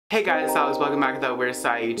Hey guys, Alex, welcome back to the Weird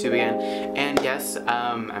Side YouTube again. And yes,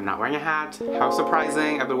 I'm not wearing a hat. How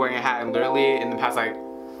surprising. I've been wearing a hat and literally in the past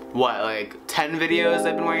like 10 videos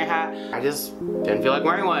I've been wearing a hat. I just didn't feel like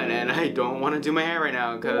wearing one and I don't want to do my hair right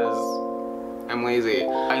now because I'm lazy.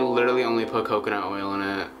 I literally only put coconut oil in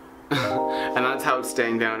it. And that's how it's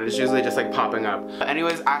staying down. It's usually just like popping up. But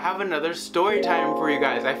anyways, I have another story time for you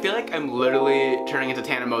guys. I feel like I'm literally turning into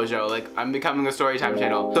Tana Mojo. Like I'm becoming a story time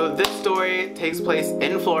channel. So this story takes place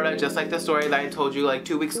in Florida, just like the story that I told you like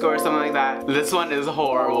 2 weeks ago or something like that. This one is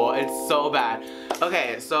horrible. It's so bad.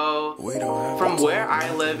 Okay, so from where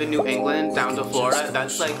I live in New England down to Florida,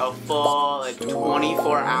 that's like a full like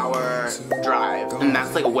 24-hour drive. And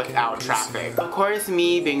that's like without traffic. Of course,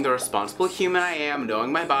 me being the responsible human I am,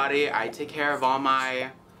 knowing my body, I take care of all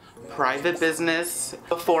my private business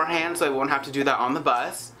beforehand so I won't have to do that on the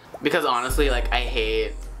bus. Because honestly, like I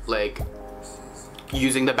hate like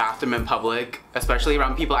using the bathroom in public, especially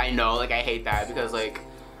around people I know. Like I hate that because like,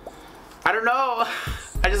 I don't know,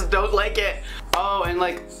 I just don't like it. Oh, and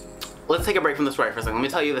like, let's take a break from the story for a second. Let me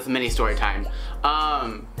tell you this mini story time.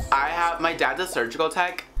 My dad's a surgical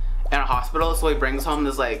tech in a hospital, so he brings home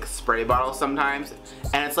this like spray bottle sometimes,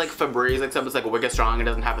 and it's like Febreze, except it's like wicked strong. It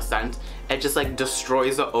doesn't have a scent. It just like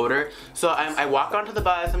destroys the odor. So I walk onto the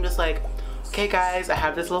bus. I'm just like, okay guys, I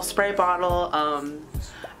have this little spray bottle.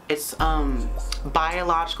 It's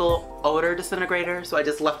biological odor disintegrator, so I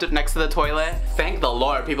just left it next to the toilet. Thank the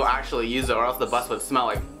Lord people actually use it, or else the bus would smell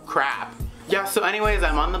like crap. Yeah, so anyways,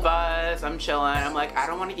 I'm on the bus, I'm chilling. I'm like, I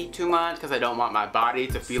don't want to eat too much because I don't want my body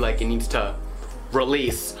to feel like it needs to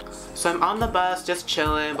release. So I'm on the bus just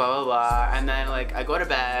chilling, blah blah blah, and then like I go to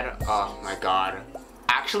bed. Oh my god.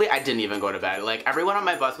 Actually, I didn't even go to bed. Like everyone on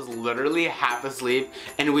my bus was literally half asleep,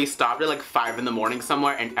 and we stopped at like 5 in the morning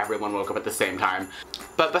somewhere and everyone woke up at the same time.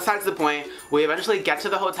 But besides the point, we eventually get to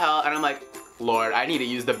the hotel and I'm like, Lord, I need to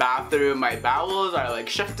use the bathroom. My bowels are like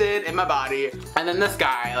shifted in my body. And then this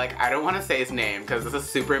guy, like I don't want to say his name because this is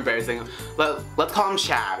super embarrassing. Let's call him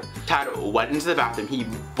Chad. Chad went into the bathroom. He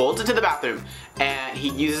bolted to the bathroom and he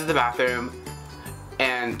uses the bathroom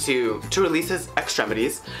and to release his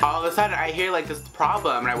extremities. All of a sudden I hear like this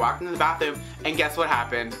problem and I walk into the bathroom and guess what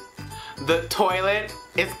happened? The toilet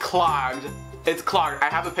is clogged. It's clogged. I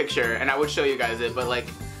have a picture and I would show you guys it, but like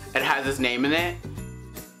it has his name in it.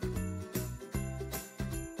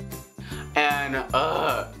 And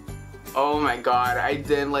oh my god,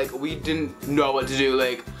 we didn't know what to do.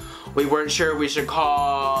 Like we weren't sure we should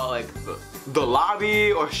call like the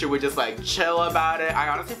lobby or should we just like chill about it. I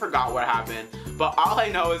honestly forgot what happened, but all I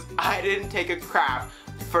know is I didn't take a crap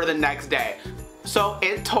for the next day. So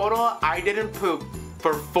in total, I didn't poop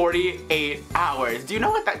for 48 hours. Do you know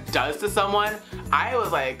what that does to someone? I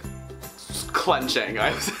was like clenching.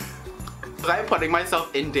 Was I putting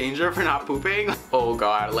myself in danger for not pooping? Oh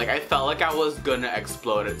god, like I felt like I was gonna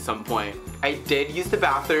explode at some point. I did use the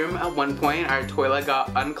bathroom at one point. Our toilet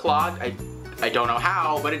got unclogged. I don't know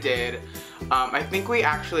how, but it did. I think we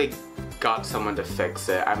actually got someone to fix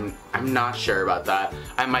it. I'm not sure about that.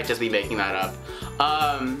 I might just be making that up.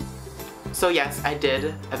 So yes, I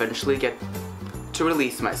did eventually get to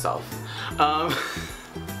release myself.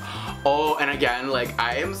 Oh, and again, like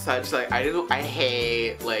I am such like I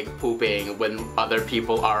hate like pooping when other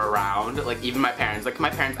people are around. Like even my parents. Like my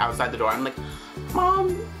parents outside the door. I'm like,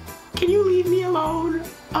 Mom, can you leave me alone?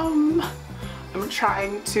 I'm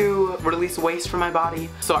trying to release waste from my body.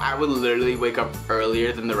 So I would literally wake up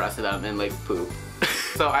earlier than the rest of them and like poop.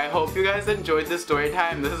 So I hope you guys enjoyed this story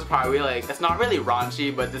time. This is probably like, it's not really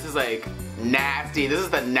raunchy, but this is like nasty. This is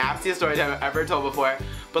the nastiest story time I've ever told before.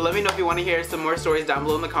 But let me know if you want to hear some more stories down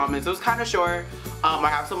below in the comments. It was kind of short. I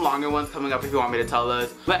have some longer ones coming up if you want me to tell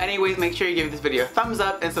those. But anyways, make sure you give this video a thumbs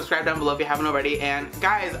up and subscribe down below if you haven't already. And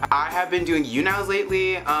guys, I have been doing YouNows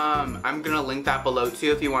lately. I'm gonna link that below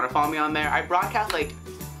too if you want to follow me on there. I broadcast like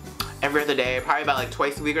every other day, probably about like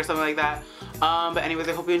twice a week or something like that. But anyways,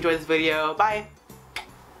 I hope you enjoyed this video. Bye.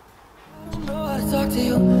 I don't know how to talk to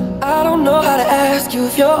you. I don't know how to ask you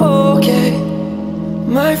if you're okay.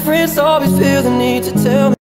 My friends always feel the need to tell me